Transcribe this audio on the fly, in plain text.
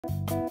Good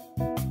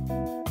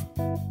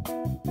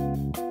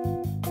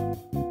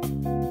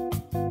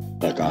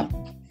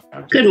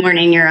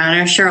morning, Your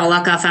Honor. Cheryl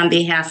Luckoff on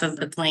behalf of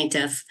the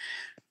plaintiff.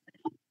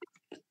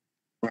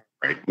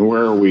 Right.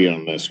 Where are we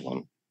on this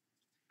one?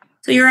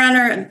 So, Your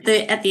Honor,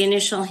 at the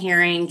initial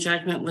hearing,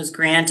 judgment was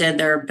granted.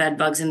 There are bed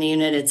bugs in the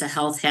unit. It's a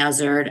health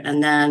hazard.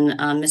 And then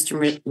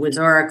Mr.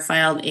 Wazorek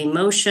filed a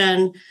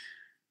motion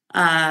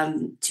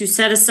to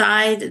set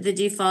aside the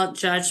default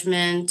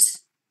judgment.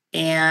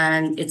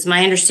 And it's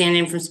my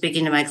understanding from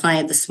speaking to my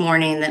client this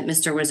morning that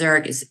Mr.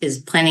 Wazorek is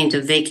planning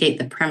to vacate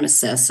the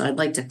premises. So I'd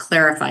like to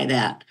clarify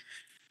that.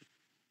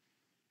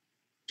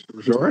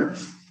 Sure.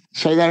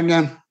 Say that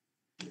again.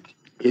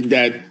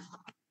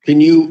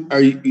 You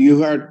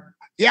heard?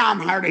 Yeah, I'm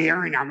hard of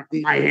hearing.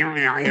 My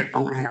hearing, I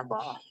don't have.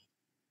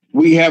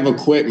 We have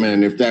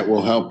equipment if that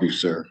will help you,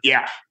 sir.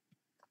 Yeah.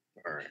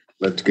 All right.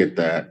 Let's get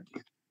that.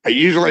 I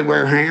usually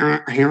wear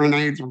hearing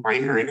aids, but my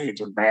hearing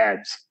aids are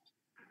bad.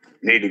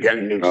 Need to get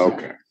a new.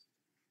 Okay.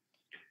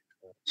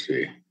 Let's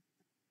see.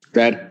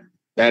 That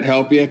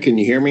help you? Can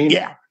you hear me?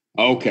 Yeah.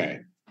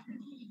 Okay.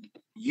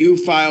 You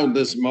filed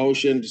this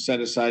motion to set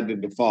aside the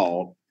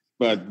default,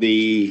 but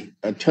the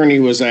attorney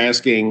was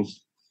asking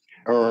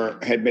or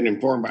had been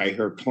informed by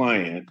her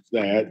client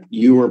that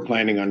you were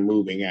planning on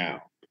moving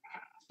out.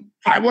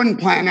 I wouldn't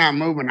plan on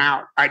moving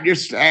out. I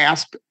just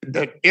asked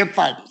that if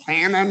I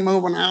plan on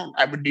moving out,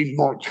 I would need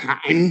more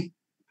time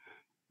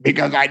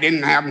because I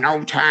didn't have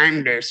no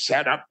time to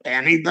set up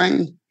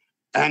anything.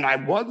 And I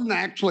wasn't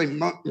actually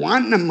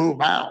wanting to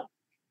move out.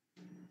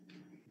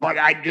 But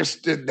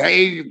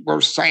they were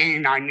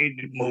saying I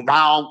needed to move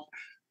out.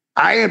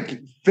 I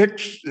had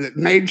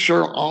made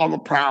sure all the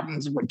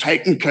problems were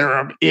taken care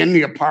of in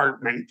the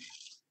apartment.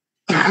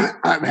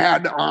 I've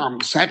had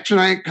Section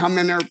 8 come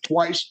in there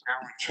twice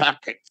now and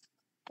check it.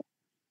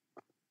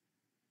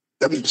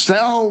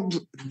 Themselves,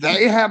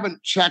 they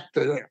haven't checked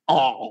it at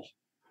all.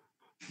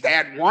 They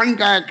had one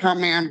guy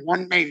come in,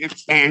 one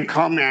maintenance man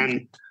come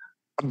in,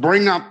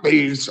 bring up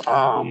these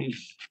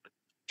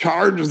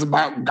charges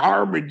about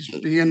garbage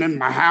being in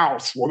my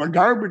house. Well, the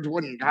garbage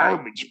wasn't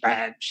garbage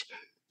bags.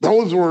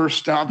 Those were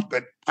stuff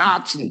that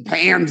pots and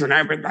pans and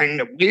everything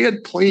that we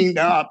had cleaned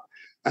up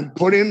and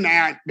put in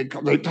that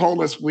because they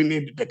told us we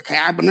needed the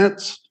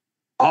cabinets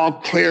all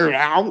cleared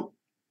out.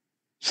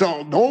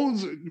 So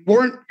those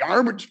weren't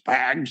garbage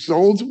bags.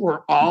 Those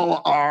were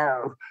all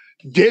our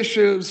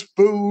dishes,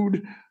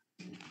 food,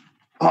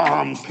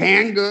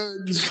 canned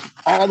goods,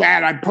 all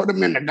that. I put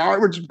them in the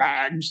garbage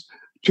bags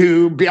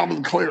to be able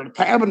to clear the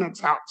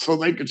cabinets out so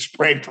they could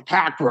spray for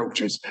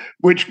cockroaches,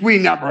 which we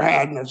never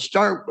had to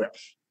start with.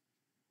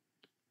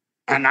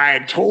 And I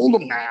had told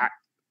them that.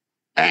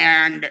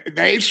 And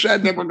they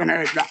said they were going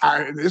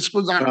to, this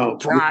was on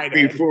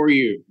Friday. Before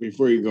you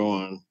go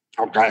on.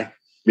 Okay.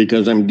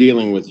 Because I'm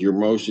dealing with your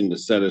motion to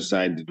set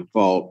aside the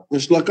default.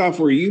 Ms. Luckoff,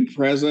 were you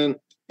present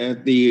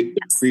at the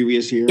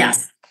previous hearing?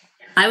 Yes,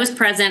 I was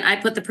present. I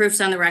put the proofs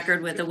on the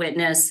record with a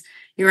witness,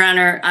 Your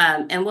Honor.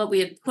 And what we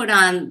had put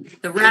on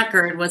the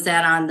record was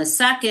that on the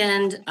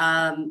second,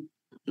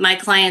 my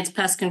client's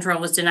pest control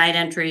was denied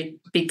entry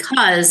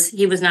because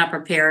he was not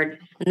prepared.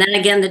 And then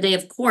again, the day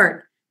of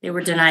court, they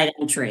were denied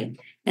entry.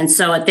 And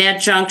so at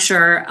that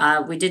juncture,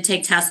 we did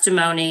take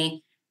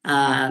testimony.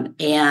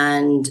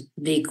 And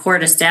the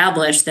court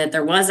established that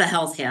there was a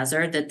health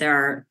hazard, that there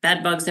are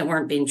bed bugs that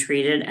weren't being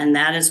treated, and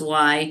that is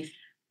why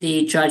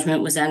the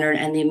judgment was entered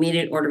and the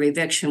immediate order of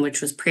eviction,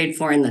 which was prayed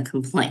for in the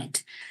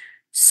complaint.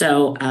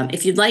 So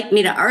if you'd like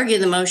me to argue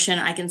the motion,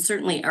 I can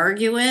certainly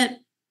argue it.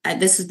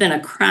 This has been a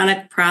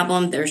chronic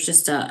problem. There's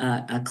just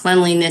a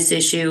cleanliness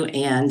issue,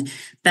 and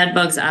bed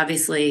bugs,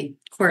 obviously,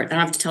 I don't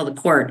have to tell the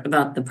court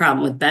about the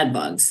problem with bed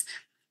bugs.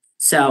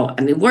 So,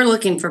 I mean, we're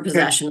looking for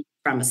possession of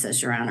the premises,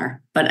 Your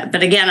Honor. But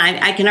again,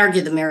 I can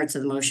argue the merits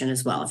of the motion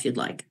as well, if you'd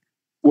like.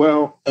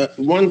 Well,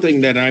 one thing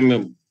that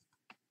I'm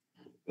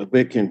a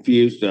bit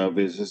confused of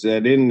is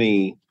that in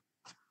the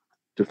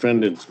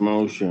defendant's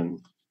motion,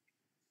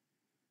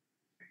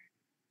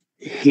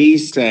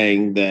 he's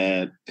saying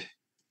that,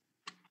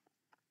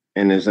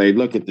 and as I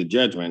look at the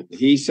judgment,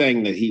 he's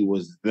saying that he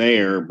was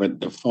there but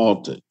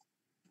defaulted.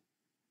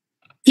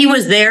 He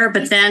was there,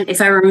 but then, if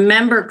I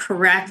remember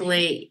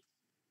correctly,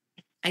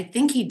 I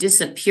think he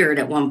disappeared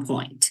at one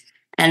point.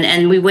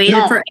 And we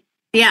waited for,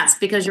 yes,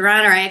 because Your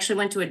Honor, I actually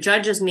went to a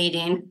judge's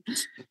meeting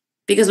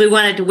because we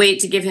wanted to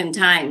wait to give him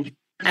time.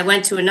 I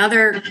went to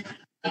another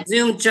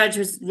Zoom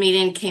judge's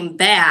meeting, came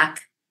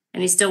back,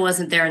 and he still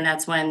wasn't there. And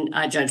that's when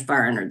Judge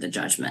Barr entered the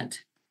judgment.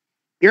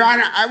 Your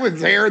Honor, I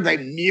was there. They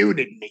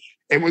muted me.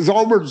 It was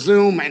over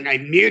Zoom and they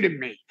muted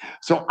me.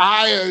 So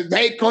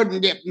they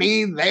couldn't get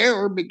me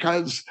there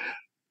because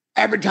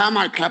every time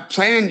I kept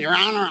saying, Your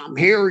Honor, I'm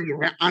here,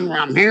 Your Honor,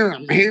 I'm here,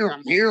 I'm here,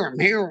 I'm here, I'm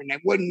here.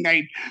 And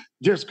they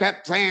just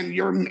kept saying,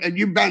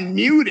 you've been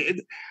muted.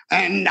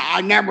 And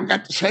I never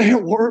got to say a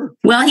word.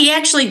 Well, he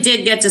actually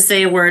did get to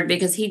say a word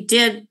because he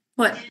did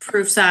put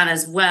proofs on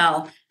as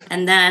well.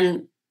 And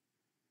then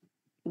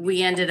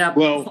we ended up.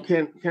 Well,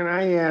 can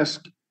I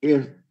ask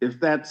if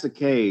that's the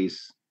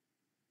case,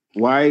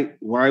 why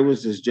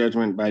was this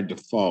judgment by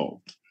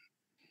default?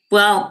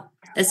 Well,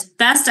 as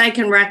best I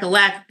can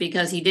recollect,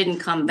 because he didn't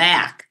come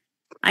back.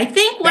 I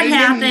think what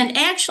happened,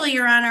 actually,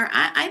 Your Honor,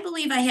 I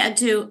believe I had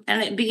to,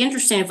 and it'd be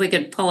interesting if we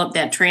could pull up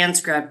that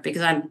transcript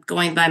because I'm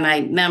going by my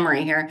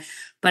memory here,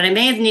 but I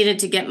may have needed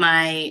to get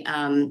my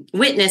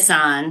witness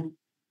on.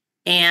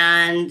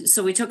 And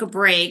so we took a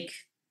break.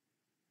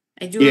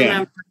 I do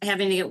remember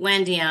having to get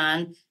Wendy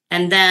on,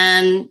 and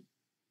then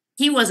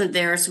he wasn't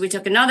there. So we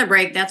took another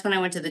break. That's when I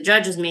went to the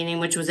judge's meeting,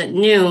 which was at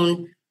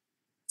noon.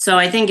 So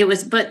I think it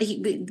was, but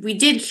we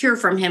did hear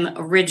from him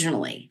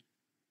originally.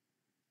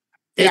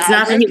 It's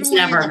not that he was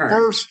never heard.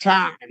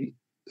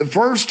 The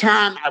first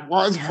time I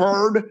was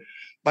heard,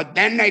 but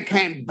then they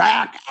came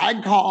back.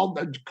 I called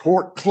the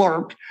court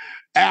clerk,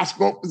 asked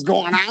what was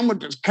going on with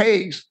this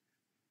case.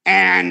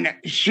 And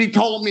she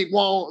told me,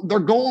 well, they're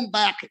going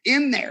back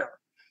in there.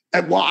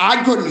 And, well,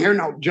 I couldn't hear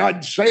no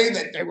judge say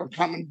that they were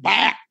coming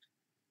back.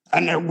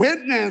 And the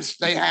witness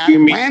they had,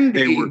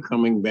 Wendy, they were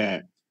coming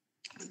back.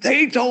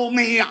 They told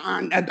me,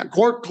 the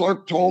court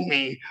clerk told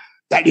me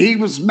that he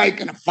was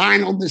making a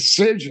final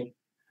decision,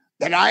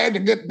 that I had to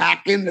get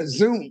back into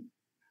Zoom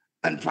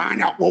and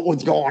find out what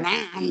was going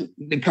on,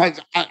 because,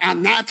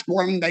 and that's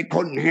when they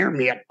couldn't hear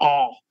me at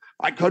all.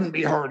 I couldn't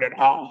be heard at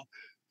all.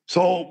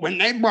 So when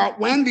they brought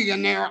Wendy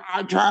in there,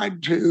 I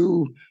tried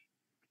to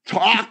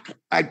talk.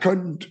 I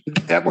couldn't,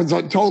 it was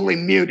totally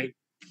muted.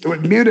 It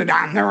was muted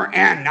on their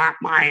end, not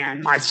my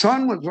end. My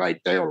son was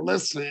right there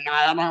listening.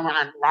 I had him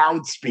on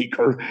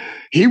loudspeaker.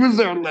 He was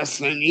there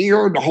listening. He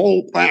heard the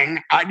whole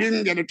thing. I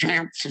didn't get a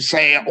chance to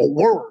say a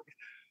word.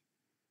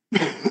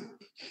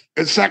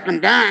 The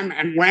second time,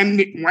 and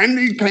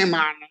Wendy came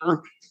on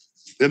there,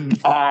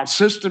 the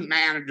assistant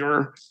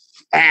manager,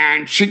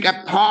 and she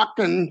kept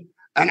talking,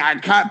 and I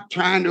kept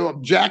trying to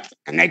object,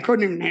 and they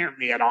couldn't even hear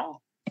me at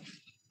all.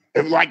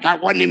 It was like I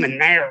wasn't even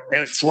there.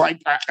 It's like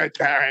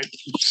the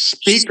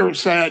speaker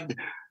said,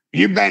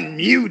 "You've been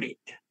muted,"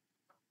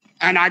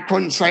 and I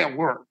couldn't say a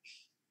word.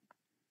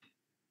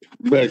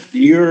 But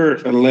you're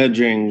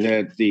alleging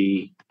that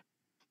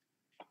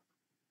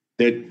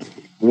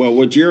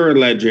what you're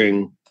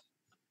alleging,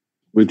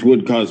 which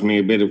would cause me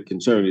a bit of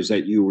concern, is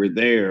that you were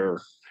there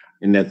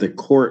and that the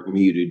court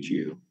muted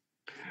you.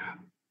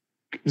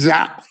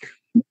 Exactly.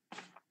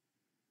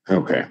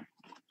 Okay.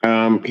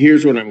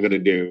 Here's what I'm going to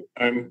do.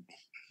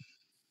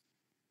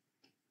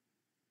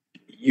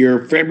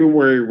 Your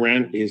February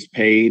rent is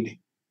paid?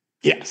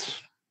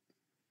 Yes.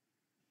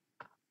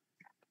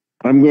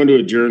 I'm going to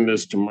adjourn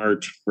this to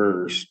March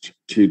 1st,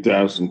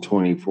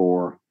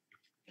 2024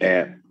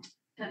 at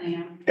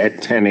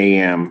 10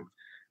 a.m.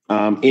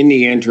 In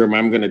the interim,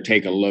 I'm going to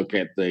take a look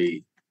at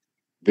the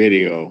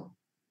video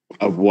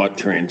of what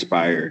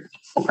transpired.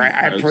 Okay,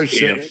 I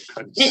appreciate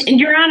it. And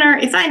Your Honor,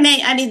 if I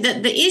may, I mean,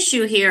 the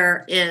issue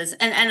here is,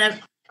 and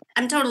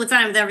I'm totally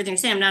fine with everything you're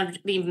saying. I'm not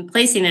even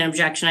placing an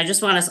objection. I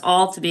just want us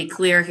all to be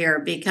clear here,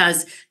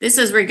 because this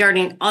is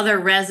regarding other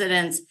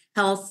residents'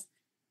 health,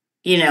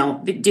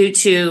 due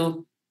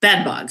to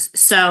bed bugs.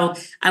 So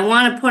I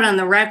want to put on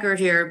the record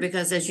here,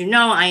 because as you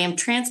know, I am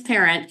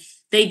transparent.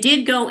 They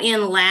did go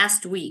in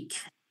last week.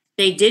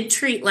 They did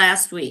treat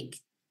last week.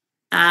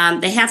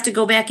 They have to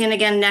go back in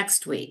again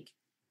next week.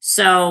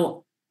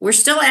 So we're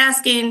still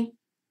asking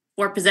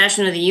for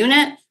possession of the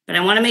unit, but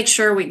I want to make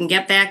sure we can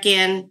get back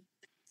in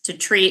to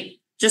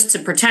treat, just to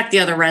protect the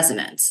other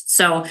residents.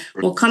 So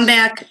we'll come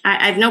back.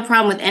 I have no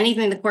problem with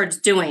anything the court's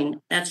doing.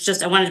 That's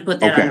just, I wanted to put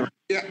that on.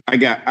 Yeah. I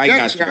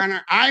got Your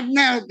Honor, I've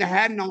never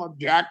had no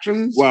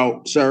objections.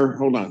 Well, sir,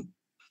 hold on.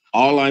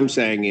 All I'm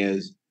saying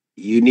is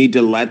you need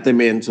to let them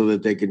in so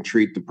that they can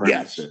treat the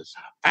premises.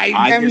 Yes.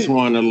 I just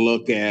want to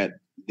look at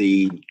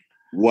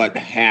what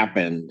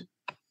happened,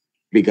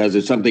 because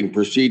if something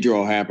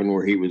procedural happened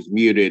where he was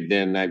muted,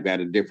 then I've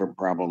got a different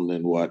problem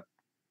than what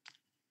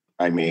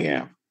I may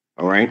have.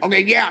 All right.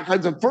 Okay, yeah,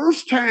 because the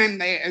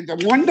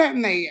one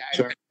time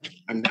Sir,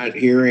 I'm not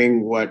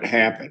hearing what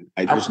happened.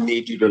 I just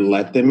need you to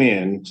let them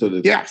in so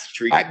that yes,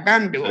 I've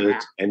been doing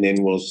that. And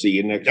then we'll see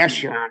you next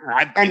Yes, Your Honor,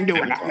 I've been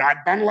doing that.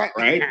 I've been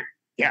letting them in.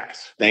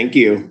 Yes. Thank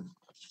you.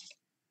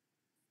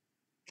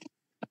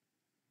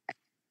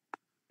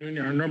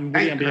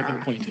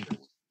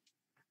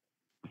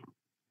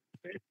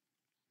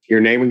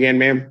 Your name again,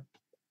 ma'am?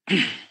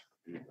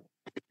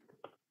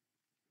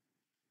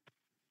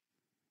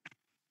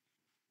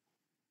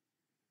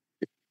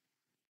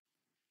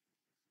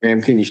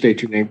 Ma'am, can you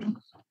state your name?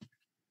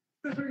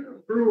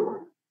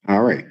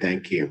 All right,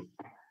 thank you.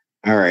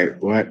 All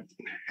right, what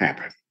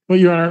happened? Well,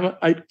 Your Honor,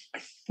 I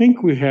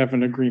think we have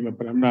an agreement,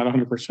 but I'm not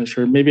 100%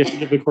 sure. Maybe I can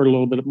give the court a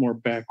little bit more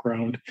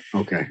background.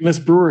 Okay. Ms.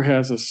 Brewer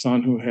has a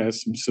son who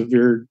has some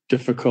severe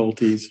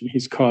difficulties.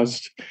 He's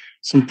caused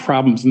some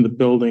problems in the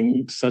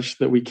building such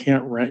that we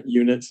can't rent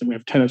units, and we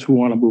have tenants who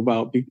want to move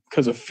out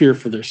because of fear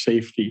for their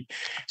safety.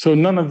 So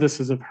none of this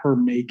is of her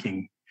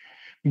making.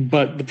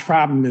 But the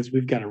problem is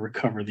we've got to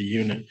recover the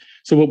unit.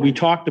 So what we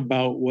talked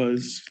about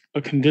was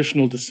a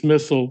conditional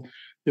dismissal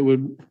that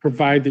would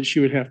provide that she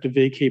would have to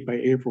vacate by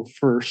April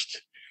 1st.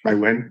 By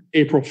when?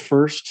 April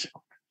 1st.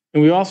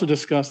 And we also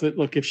discussed that,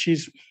 look, if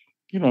she's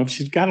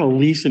got a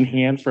lease in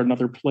hand for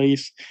another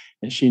place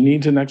and she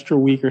needs an extra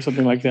week or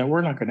something like that,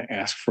 we're not going to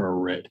ask for a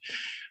writ.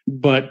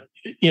 But,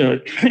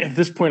 at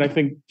this point, I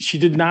think she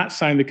did not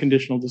sign the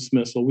conditional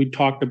dismissal. We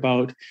talked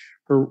about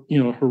her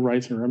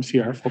rights in her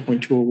MCR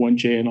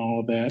 4.201J and all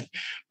of that.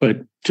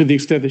 But to the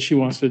extent that she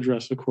wants to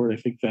address the court, I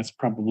think that's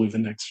probably the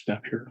next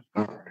step here.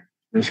 All right.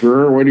 Ms.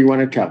 Brewer, what do you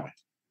want to tell me?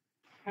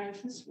 I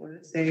just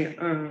want to say,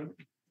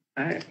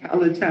 I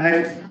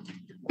apologize.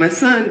 My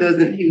son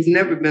he's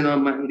never been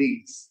on my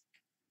lease.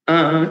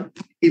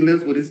 He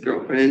lives with his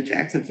girlfriend in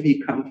Jackson, so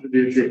he comes to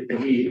visit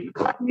and he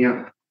called me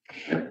up.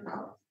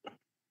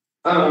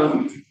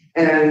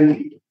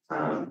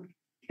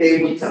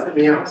 They were telling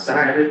me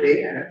outside that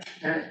they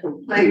had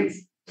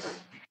complaints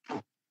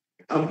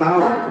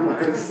about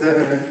my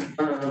son.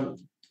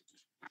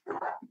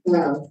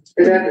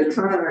 And at the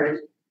time,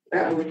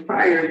 that was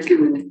prior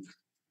to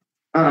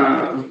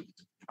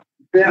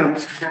them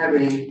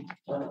having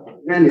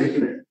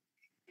management.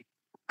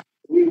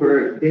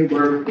 There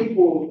were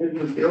people in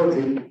the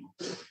building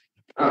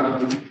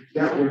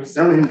that were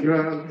selling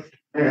drugs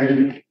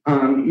and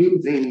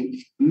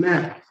using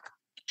meth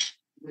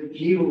with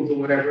needles or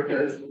whatever,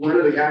 because one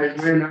of the guys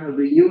ran out of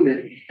the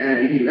unit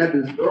and he left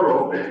his door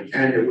open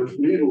and there was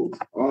needles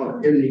all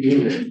in the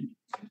unit.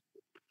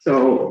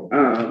 So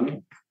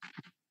I'm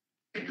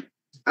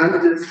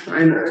just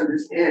trying to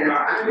understand.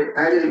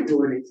 I didn't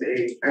do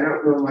anything. I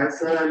don't know my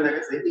son. Like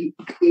I said, he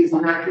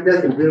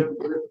doesn't live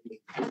with me.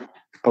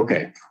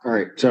 Okay. All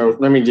right. So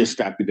let me just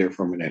stop you there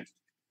for a minute.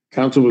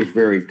 Counsel was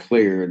very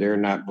clear. They're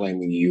not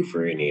blaming you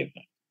for any of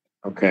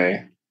that.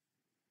 Okay.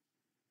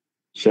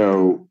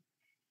 So,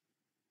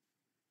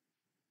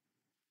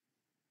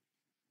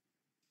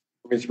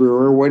 Ms.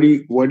 Brewer, what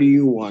do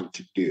you want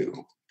to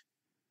do?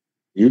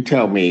 You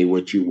tell me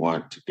what you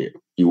want to do.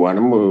 You want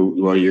to move?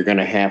 Well, you're going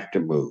to have to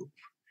move.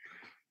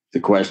 The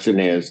question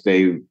is,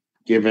 they're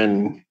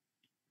giving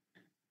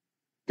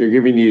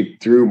you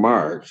through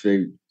March.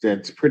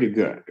 That's pretty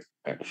good,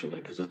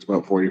 actually, because that's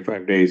about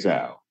 45 days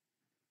out.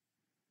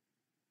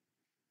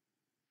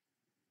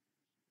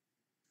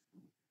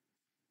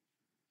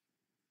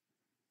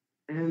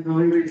 And the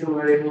only reason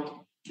why they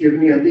won't give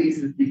me a lease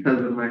is because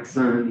of my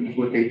son, is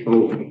what they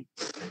told me.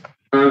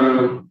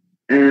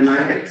 And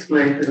I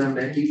explained to them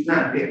that he's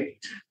not there.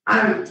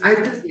 I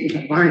just need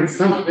to find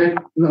something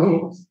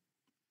close.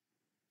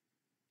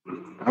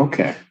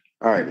 Okay.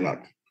 All right, look.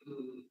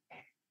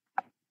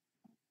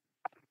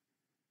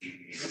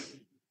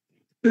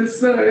 The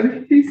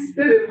son, he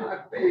spit in my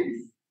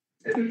face.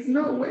 And there's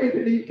no way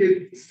that he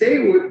can stay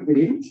with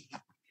me.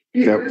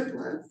 He is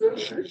my son.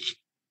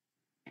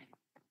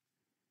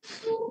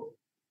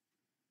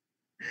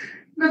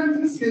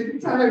 I'm just getting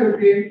tired of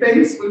being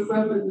faced with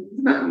something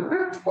that's not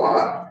my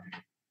fault.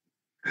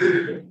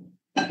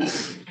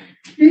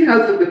 He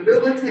has a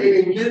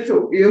debilitating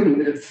mental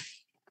illness.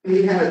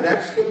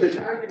 That's what the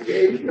doctor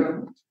gave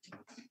him.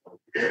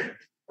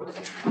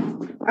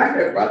 I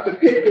had brought the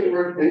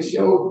paperwork and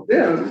showed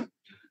them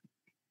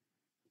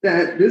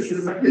that this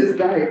is his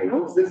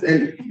diagnosis,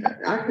 and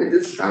I could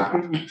just stop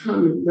him from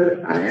coming.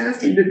 But I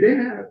asked him, did they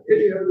have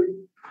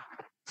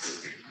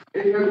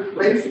any other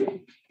places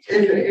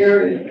in the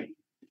area?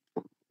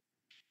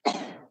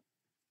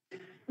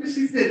 But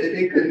she said that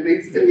they couldn't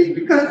lease to me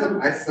because of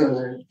my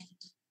son.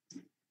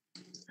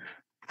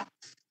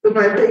 So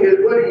my thing is,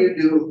 what do you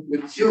do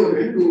with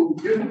children who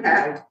do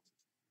have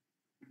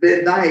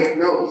been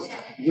diagnosed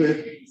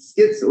with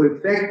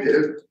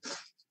schizoaffective?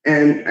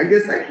 And I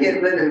guess I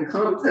can't let him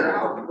come to the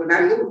house when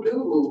I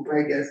move,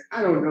 I guess.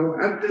 I don't know.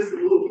 I'm just a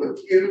little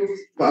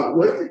confused about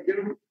what to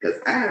do because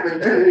I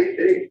haven't done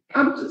anything.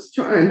 I'm just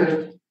trying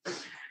to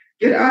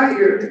get out of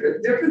here to the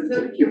difference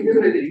in the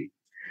community.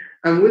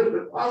 I'm with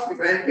the foster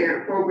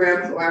grandparent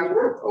program, so I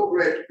work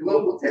over at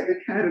Global Tech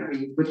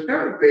Academy with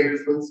third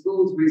graders when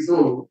schools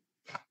resume.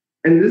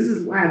 And this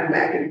is why I'm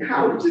back in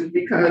college, is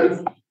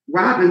because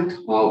Robin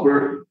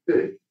Talbert,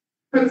 the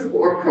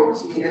principal,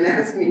 approached me and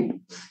asked me,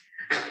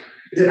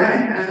 did I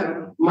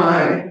have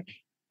my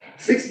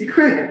 60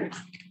 credits?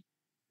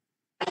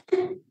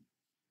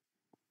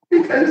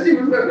 Because she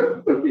was going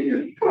to put me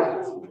in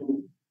class.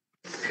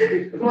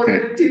 One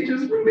of the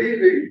teachers were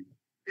leaving.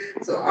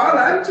 So all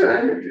I'm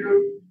trying to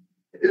do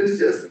is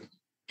just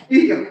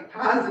be a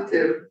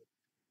positive.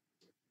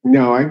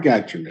 No, I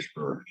got you, Ms.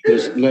 Brewer.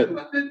 Just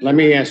let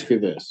me ask you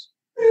this.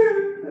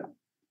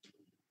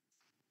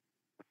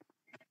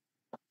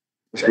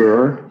 Ms.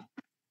 Brewer,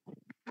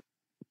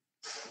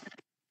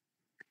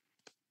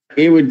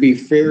 it would be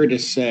fair to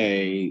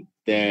say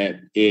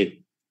that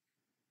if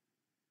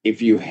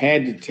you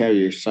had to tell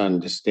your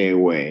son to stay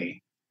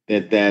away,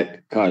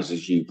 that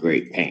causes you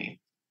great pain.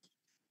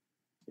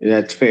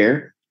 That's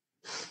fair?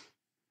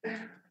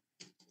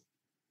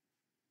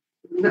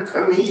 No,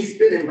 I mean, he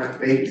spit in my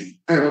face.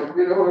 You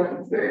know what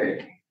I'm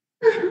saying?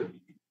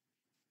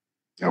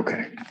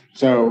 Okay.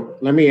 So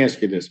let me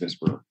ask you this, Ms.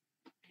 Brewer.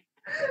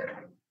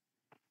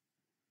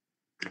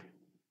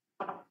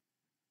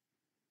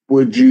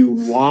 Would you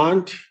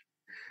want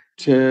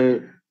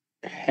to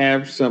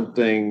have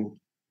something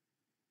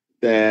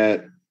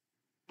that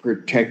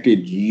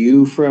protected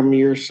you from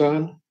your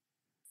son?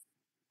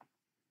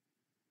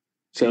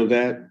 So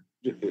that,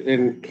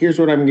 and here's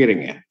what I'm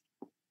getting at.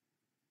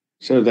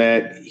 So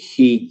that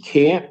he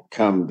can't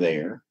come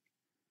there.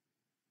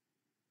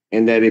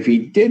 And that if he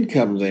did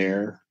come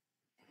there,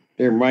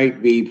 there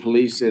might be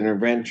police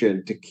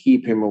intervention to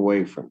keep him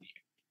away from you.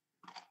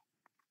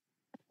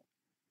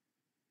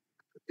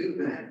 Do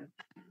that.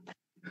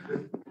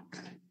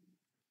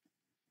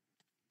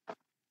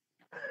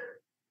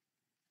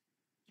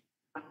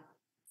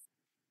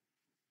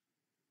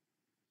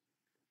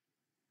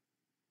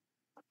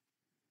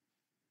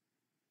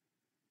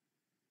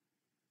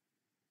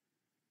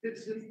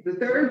 It's just the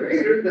third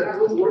grader that I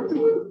was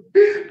working with.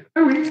 I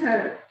already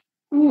had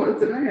the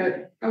ones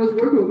that I was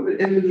working with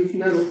in Mrs.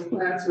 Meadows'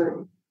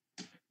 classroom.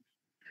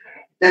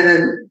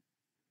 And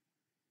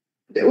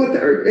they were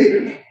third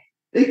graders.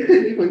 They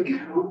couldn't even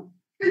count.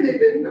 And they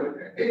didn't know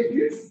their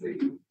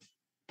ABC.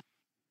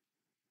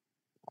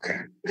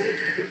 Okay.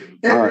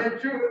 And all right. that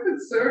drew a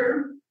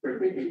concern for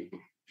me.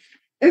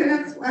 And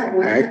that's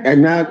why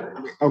I'm not,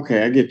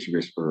 okay, I get you,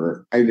 Miss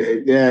Brewer.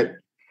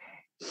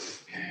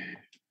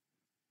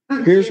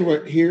 Here's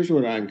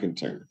what I'm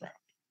concerned about.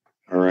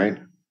 All right.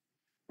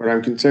 What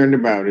I'm concerned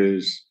about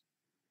is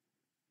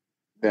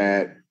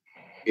that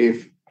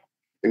if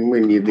and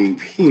when you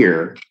leave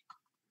here,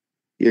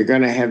 you're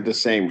going to have the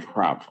same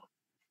problem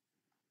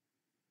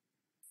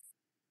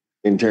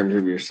in terms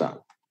of your son.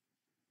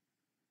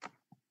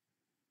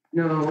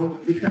 No,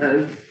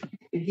 because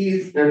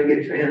he's going to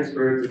get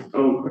transferred to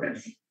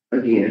Stonecrest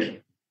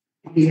again.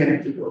 He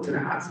had to go to the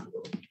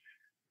hospital.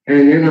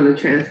 And they're going to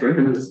transfer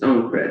him to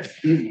Stonecrest.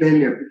 He's been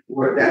there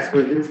before. That's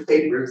where this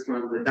paper is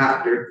from, the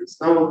doctor to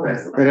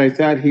Stonecrest. But I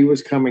thought he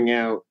was coming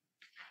out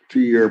to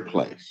your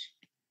place.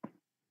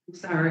 I'm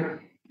sorry.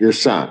 Your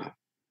son.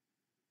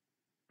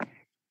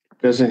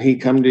 Doesn't he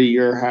come to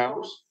your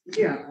house?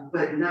 Yeah,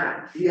 but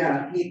not, he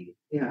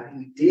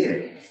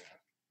did.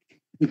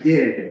 He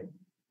did.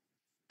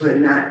 But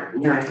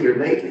not here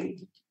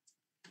lately.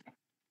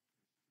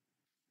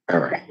 All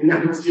right. And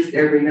that was just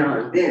every now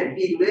and then.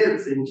 He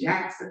lives in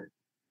Jackson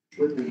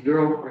with his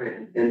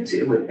girlfriend and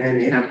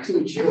they have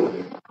 2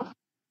 children.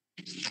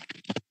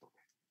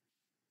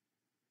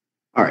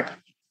 All right.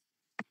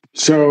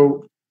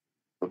 So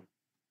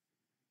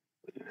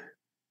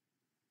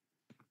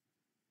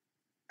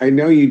I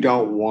know you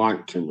don't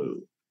want to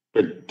move,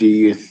 but do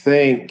you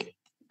think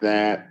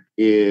that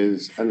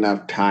is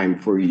enough time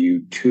for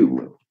you to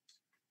move?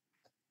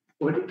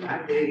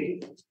 45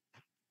 days.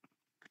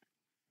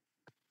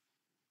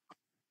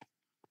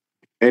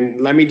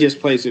 And let me just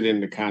place it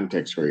into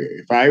context for you.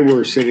 If I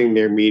were sitting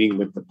there meeting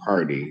with the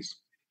parties,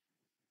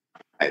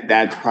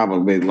 that's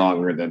probably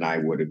longer than I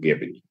would have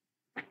given you.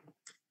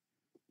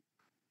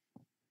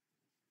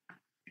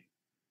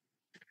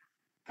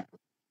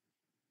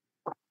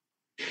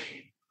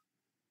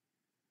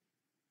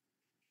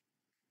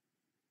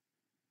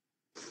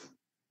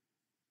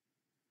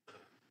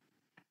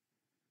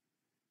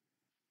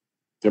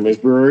 So, Ms.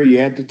 Brewer, you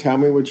had to tell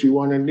me what you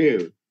want to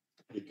do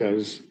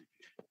because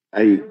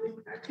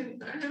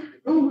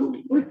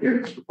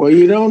well,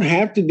 you don't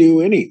have to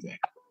do anything.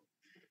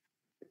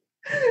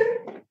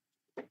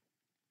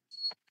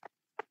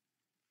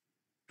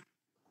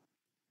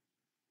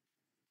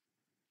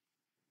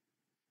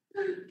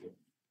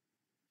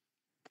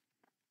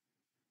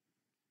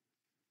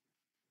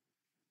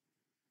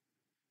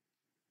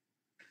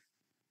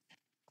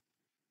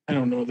 I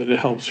don't know that it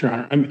helps, Your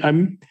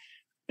Honor.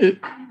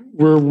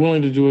 We're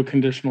willing to do a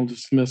conditional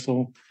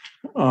dismissal.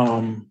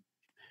 The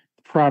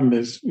problem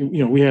is,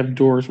 we have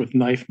doors with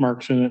knife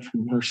marks in it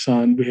from her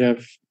son. We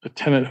have a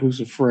tenant who's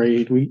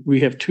afraid. We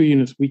have 2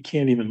 units.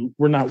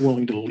 We're not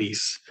willing to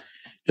lease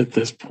at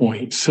this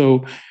point.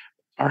 So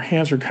our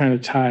hands are kind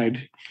of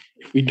tied.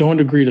 If we don't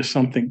agree to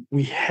something,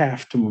 we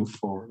have to move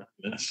forward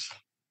on this.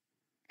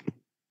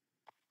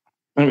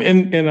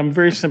 And I'm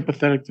very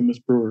sympathetic to Ms.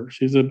 Brewer.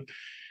 She's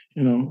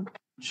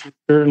she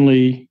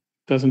certainly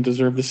doesn't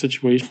deserve the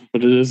situation,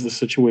 but it is the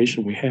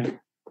situation we have.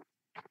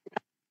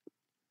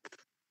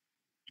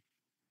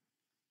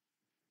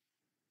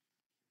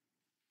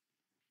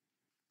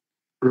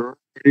 What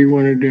do you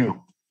want to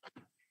do?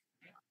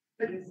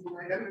 I'm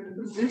in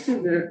a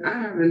position that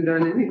I haven't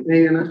done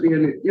anything, and I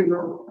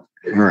feel,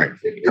 All right.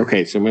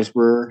 Okay. So, Ms.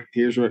 Brewer,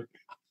 here's what.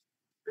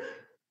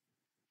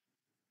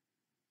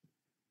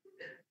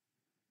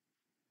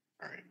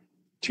 All right.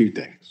 2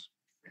 things.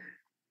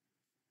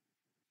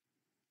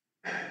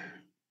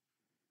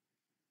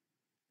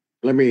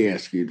 Let me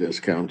ask you this,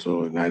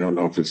 counsel, and I don't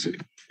know if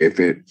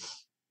it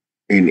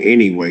in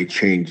any way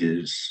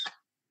changes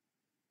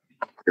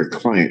your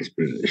client's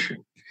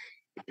position.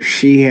 If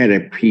she had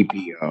a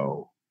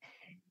PPO,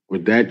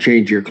 would that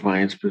change your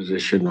client's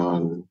position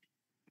on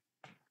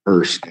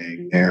her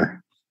staying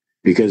there?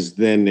 Because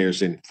then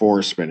there's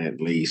enforcement, at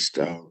least,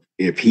 of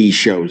if he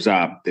shows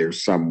up,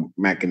 there's some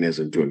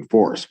mechanism to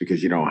enforce,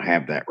 because you don't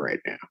have that right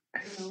now.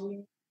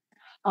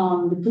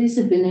 The police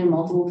have been there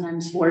multiple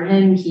times for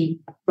him. He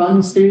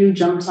runs through,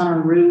 jumps on a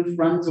roof,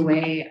 runs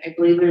away. I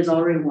believe there's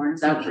already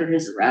warrants out for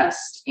his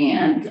arrest.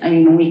 And I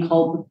mean, when we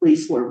called the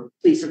police for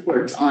police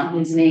reports on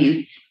his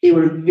name, they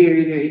were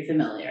very, very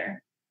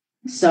familiar.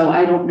 So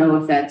I don't know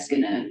if that's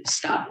gonna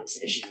stop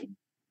this issue.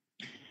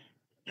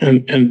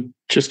 And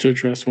just to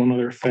address one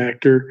other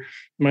factor,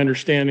 my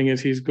understanding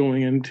is he's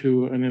going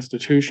into an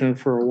institution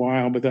for a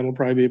while, but that'll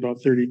probably be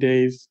about 30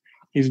 days.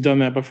 He's done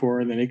that before,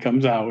 and then he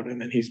comes out, and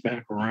then he's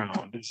back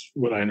around, is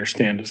what I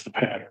understand is the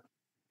pattern.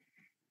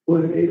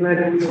 Well, they let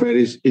him go. But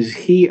is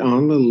he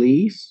on the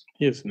lease?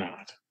 He is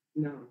not.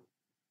 No.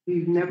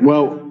 He's never.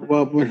 Well,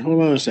 but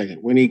hold on a second.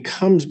 When he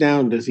comes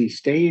down, does he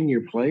stay in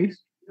your place?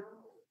 No,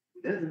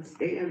 he doesn't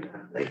stay in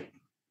my place.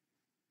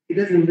 He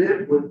doesn't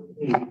live with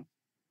me.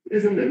 He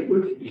doesn't live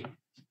with me.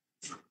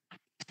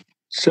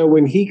 So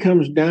when he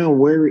comes down,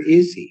 where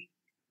is he?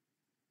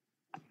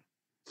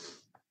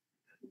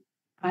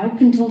 I've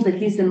been told that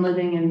he's been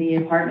living in the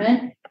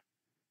apartment,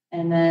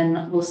 and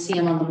then we'll see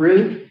him on the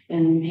roof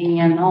and hanging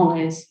out in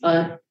hallways,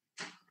 but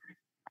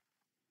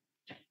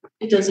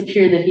it does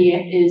appear that he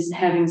is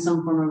having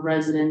some form of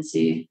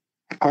residency.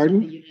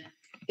 Pardon?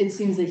 It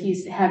seems that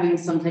he's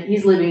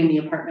living in the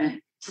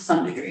apartment to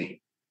some degree.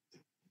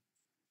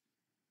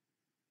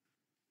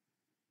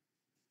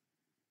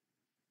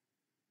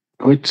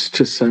 What's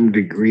to some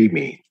degree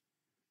mean?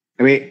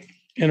 I mean,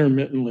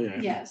 Intermittently. I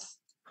think. Yes.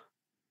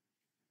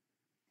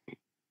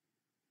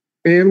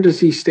 ma'am, does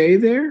he stay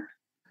there?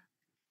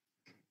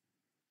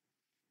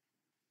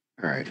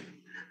 All right.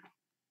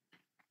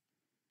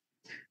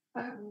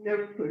 I've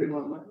never put him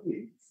on my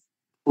lease.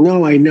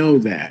 No, I know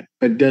that.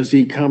 But does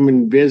he come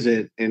and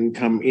visit and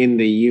come in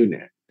the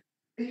unit?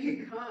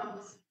 He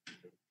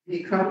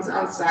comes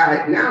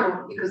outside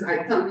now because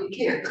I tell him he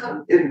can't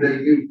come in the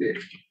unit.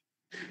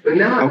 But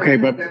now I Okay,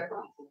 don't have but- that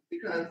problem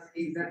because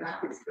he's at the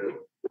hospital.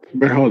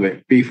 But hold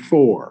it,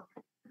 before,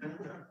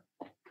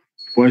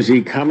 was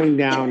he coming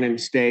down and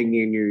staying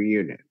in your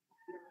unit?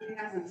 He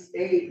hasn't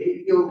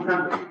stayed. He'll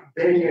come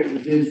in here and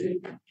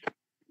visit.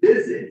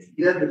 Visits.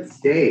 He doesn't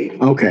stay.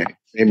 Okay,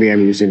 maybe I'm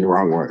using the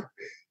wrong word.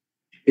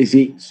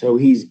 So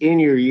he's in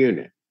your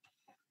unit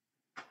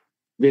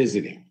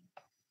visiting?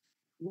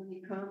 When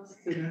he comes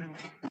to the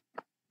house,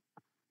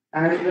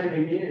 I let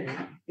him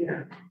in.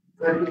 Yeah,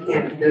 but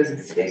he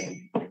doesn't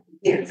stay.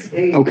 He can't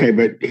stay. Okay,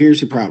 but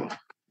here's the problem.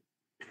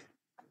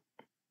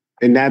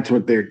 And that's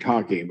what they're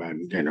talking about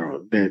in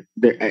general.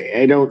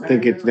 I don't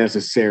think it's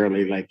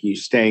necessarily like him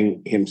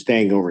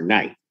staying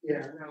overnight.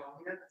 Yeah, no,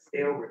 he doesn't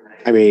stay overnight.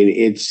 I mean,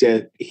 it's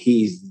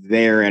he's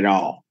there at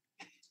all.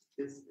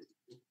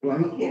 Well,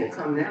 he can't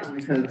come now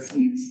because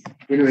he's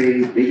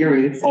getting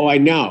ready. Oh, I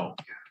know.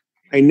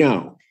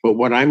 But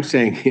what I'm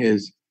saying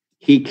is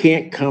he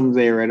can't come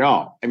there at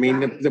all. I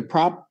mean, the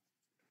prop.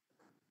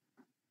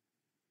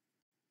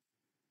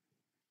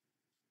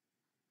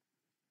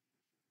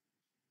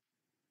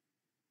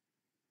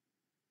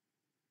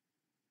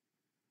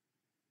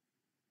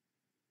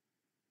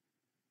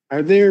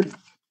 Are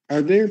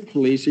there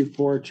police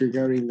reports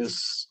regarding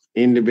this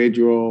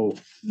individual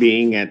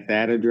being at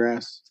that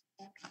address?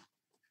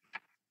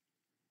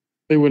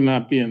 They would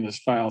not be in this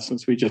file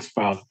since we just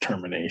filed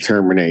termination.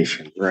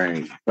 Termination,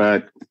 right.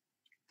 But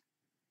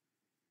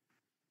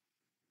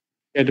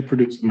Had to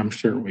produce them, I'm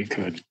sure we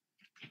could.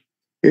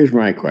 here's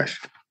my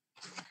question.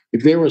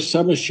 If there was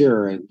some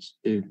assurance,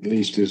 at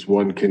least as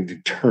one can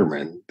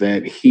determine,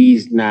 that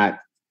he's not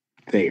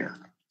there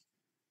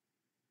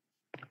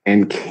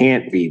and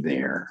can't be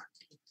there,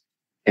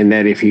 and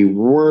that if he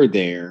were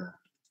there,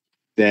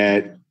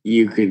 that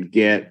you could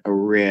get a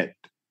writ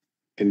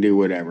and do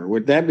whatever,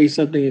 would that be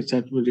something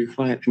acceptable with your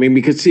client? I mean,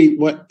 because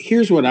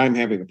here's what I'm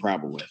having a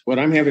problem with. What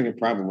I'm having a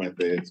problem with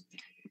is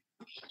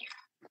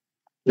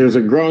there's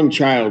a grown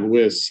child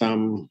with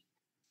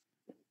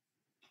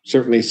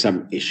certainly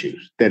some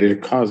issues that are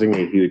causing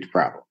a huge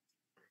problem.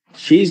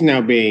 She's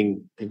now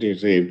being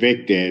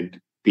evicted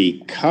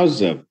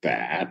because of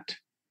that,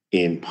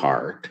 in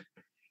part.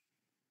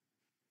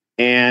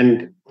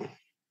 And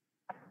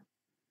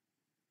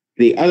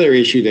the other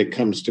issue that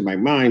comes to my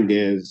mind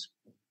is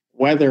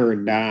whether or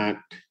not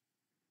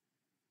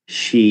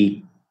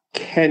she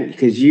can,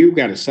 because you've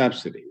got a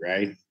subsidy,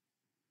 right?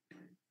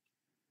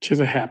 She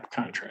has a HAP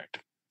contract.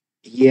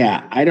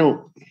 Yeah, I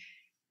don't.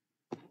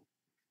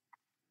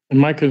 And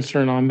my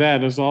concern on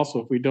that is also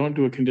if we don't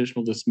do a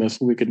conditional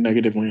dismissal, we could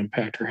negatively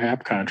impact her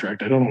HAP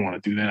contract. I don't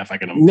want to do that if I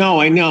can. No,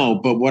 I know.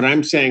 But what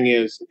I'm saying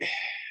is,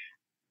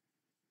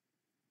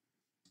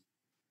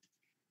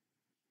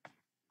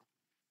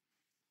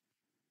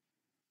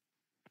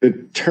 the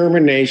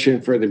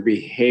termination for the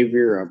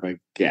behavior of a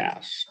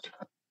guest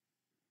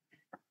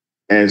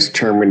as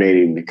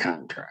terminating the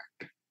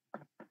contract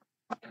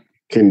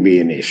can be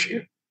an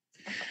issue.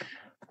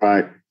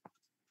 But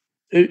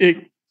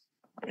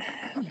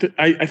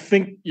I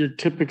think you're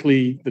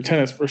typically the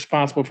tenant's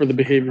responsible for the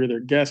behavior of their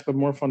guests, but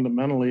more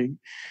fundamentally,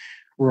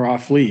 we're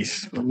off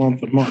lease or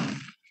month to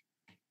month.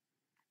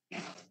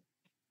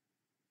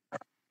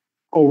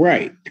 Oh,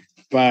 right.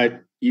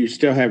 But you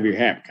still have your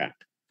HAP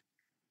contract.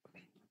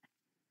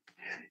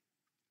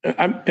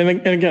 And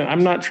again,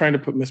 I'm not trying to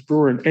put Ms.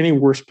 Brewer in any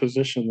worse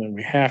position than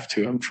we have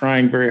to. I'm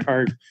trying very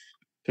hard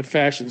to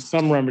fashion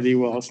some remedy.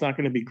 Well, it's not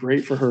going to be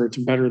great for her. It's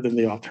better than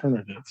the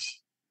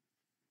alternatives.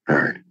 All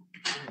right.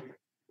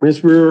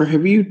 Ms. Brewer,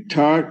 have you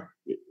talked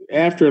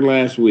after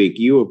last week?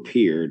 You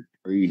appeared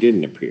or you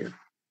didn't appear?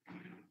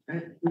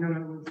 I know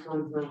what's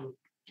going on.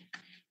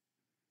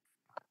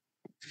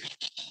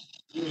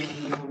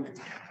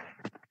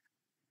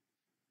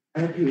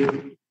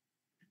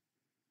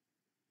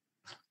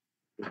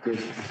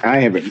 I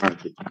have it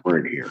marked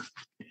word here.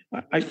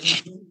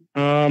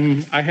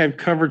 I had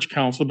coverage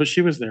counsel, but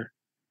she was there.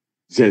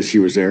 Says she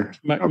was there.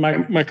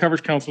 My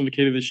coverage counsel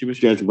indicated that she was.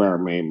 Judge Barr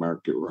may have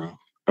marked it wrong.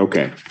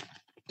 Okay.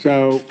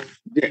 So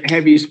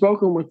have you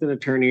spoken with an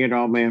attorney at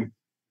all, ma'am?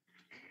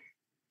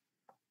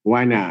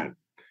 Why not?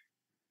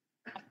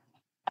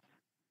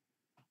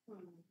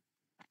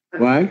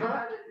 Why? All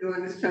I'm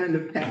doing is trying to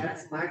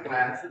pass my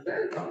classes.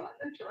 That's all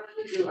I'm trying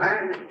to do.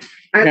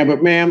 Yeah,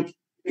 but ma'am,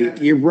 Yeah.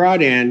 you're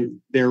brought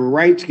in, there are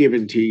rights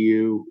given to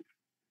you,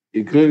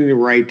 including the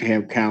right to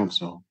have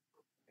counsel.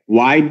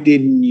 Why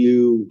didn't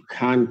you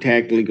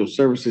contact legal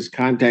services,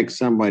 contact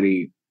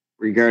somebody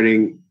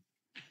regarding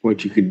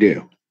what you could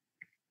do?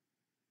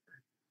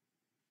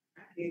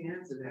 I can't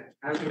answer that.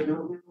 I don't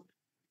know.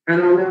 I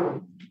don't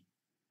know.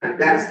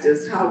 That's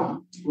just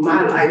how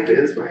my life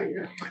is right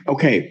now.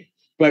 Okay,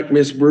 but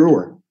Ms.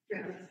 Brewer,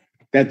 Yeah.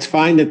 that's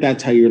fine that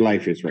that's how your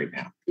life is right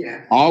now.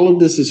 Yeah. All of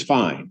this is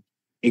fine,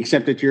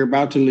 except that you're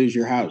about to lose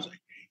your housing.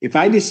 If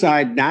I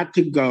decide not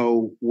to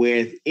go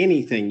with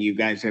anything you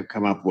guys have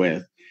come up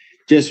with,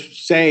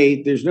 just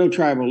say there's no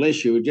tribal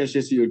issue, just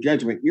issue a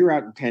judgment, you're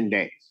out in 10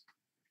 days.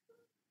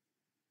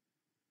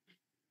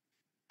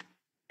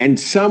 And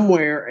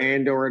somewhere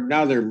and or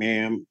another,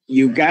 ma'am,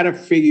 you got to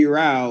figure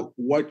out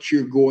what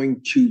you're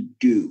going to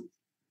do.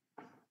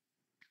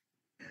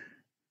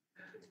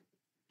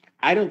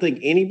 I don't think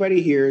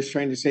anybody here is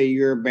trying to say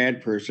you're a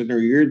bad person or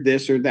you're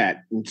this or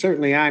that. And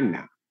certainly I'm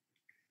not.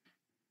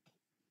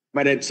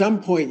 But at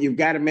some point, you've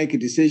got to make a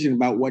decision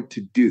about what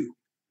to do.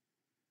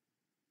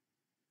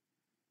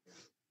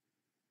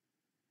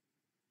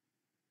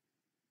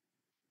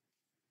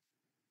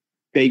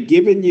 They've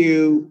given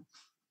you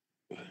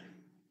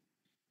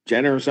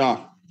generous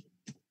offer.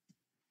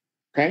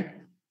 Okay?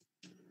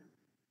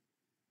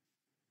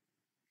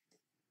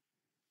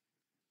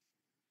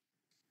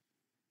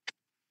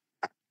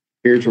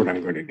 Here's what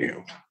I'm going to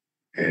do.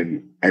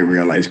 And I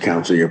realize,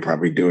 counsel, you'll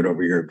probably do it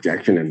over your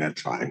objection, and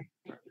that's fine.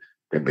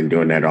 I've been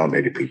doing that all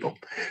day to people.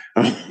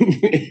 I'm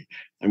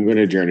going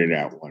to adjourn it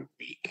out 1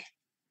 week.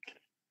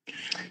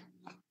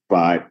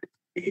 But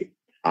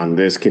on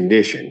this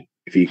condition,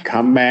 if you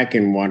come back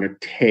and want to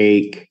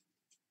take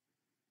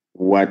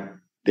what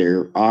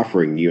they're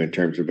offering you in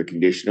terms of a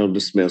conditional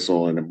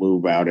dismissal and a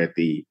move out at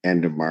the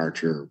end of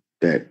March or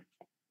that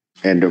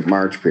end of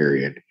March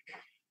period,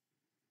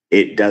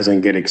 it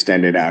doesn't get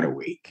extended out a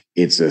week.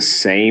 It's the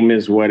same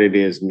as what it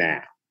is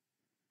now.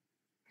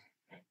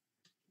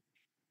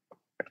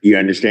 You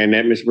understand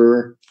that, Ms.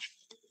 Brewer?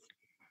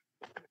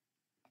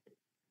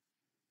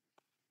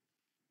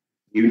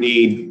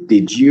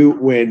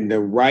 When the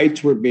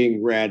rights were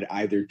being read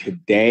either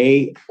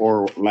today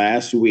or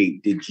last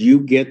week, did you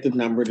get the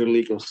number to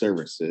legal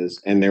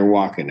services and their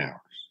walk-in hours?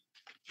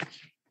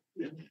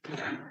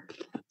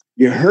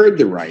 You heard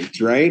the rights,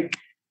 right?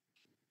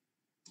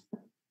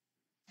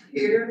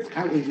 Here,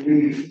 I was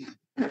reading.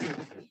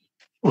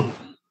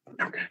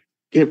 Okay.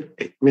 Give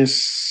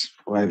Miss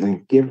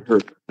Wyling, give her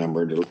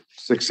number to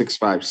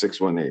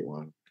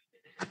 665-6181.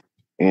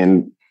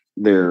 And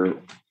they're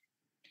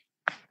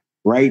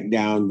write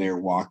down their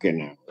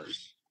walk-in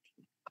hours.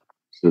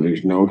 So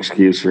there's no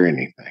excuse for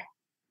anything.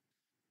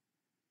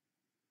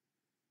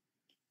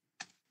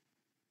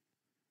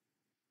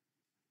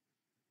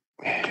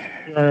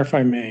 Your Honor, if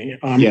I may,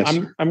 Yes.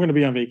 I'm going to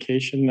be on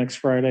vacation next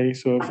Friday.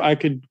 So if I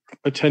could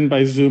attend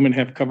by Zoom and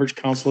have coverage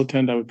counsel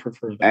attend, I would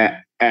prefer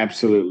that.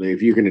 Absolutely.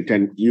 If you can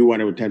attend, you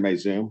want to attend by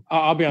Zoom?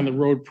 I'll be on the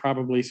road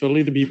probably. So it'll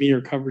either be me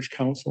or coverage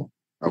counsel.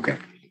 Okay,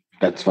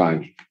 that's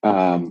fine.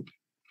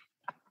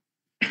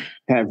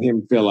 Have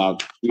him fill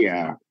out,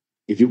 yeah.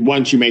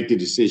 Once you make the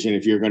decision,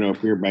 if you're going to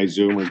appear by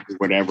Zoom or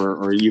whatever,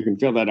 or you can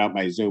fill that out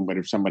by Zoom, but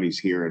if somebody's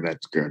here,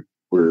 that's good.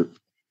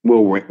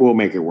 We'll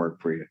make it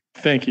work for you.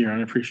 Thank you, Your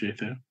Honor. I appreciate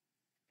that.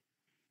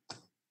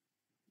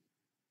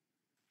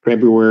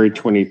 February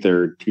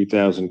 23rd,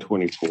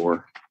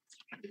 2024.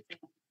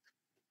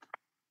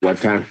 What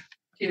time?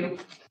 2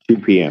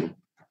 p.m.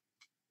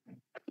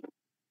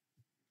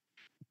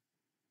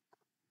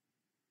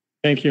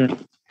 Thank you.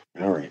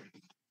 All right.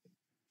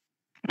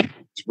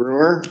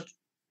 Brewer,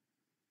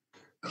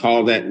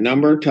 call that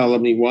number, tell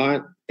them you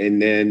want,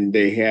 and then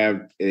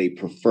they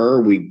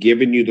prefer. We've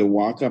given you the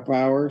walk-up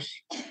hours.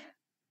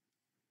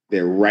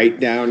 They're right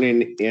down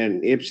in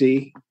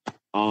Ypsi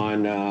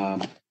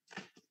on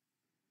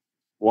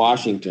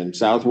Washington,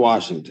 South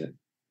Washington.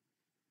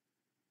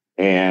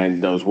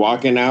 And those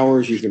walk-in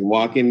hours, you can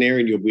walk in there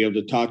and you'll be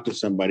able to talk to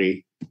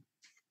somebody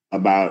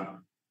about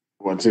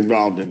what's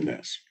involved in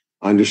this.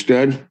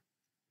 Understood?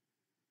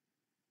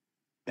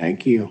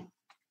 Thank you.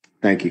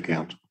 Thank you,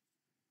 counsel.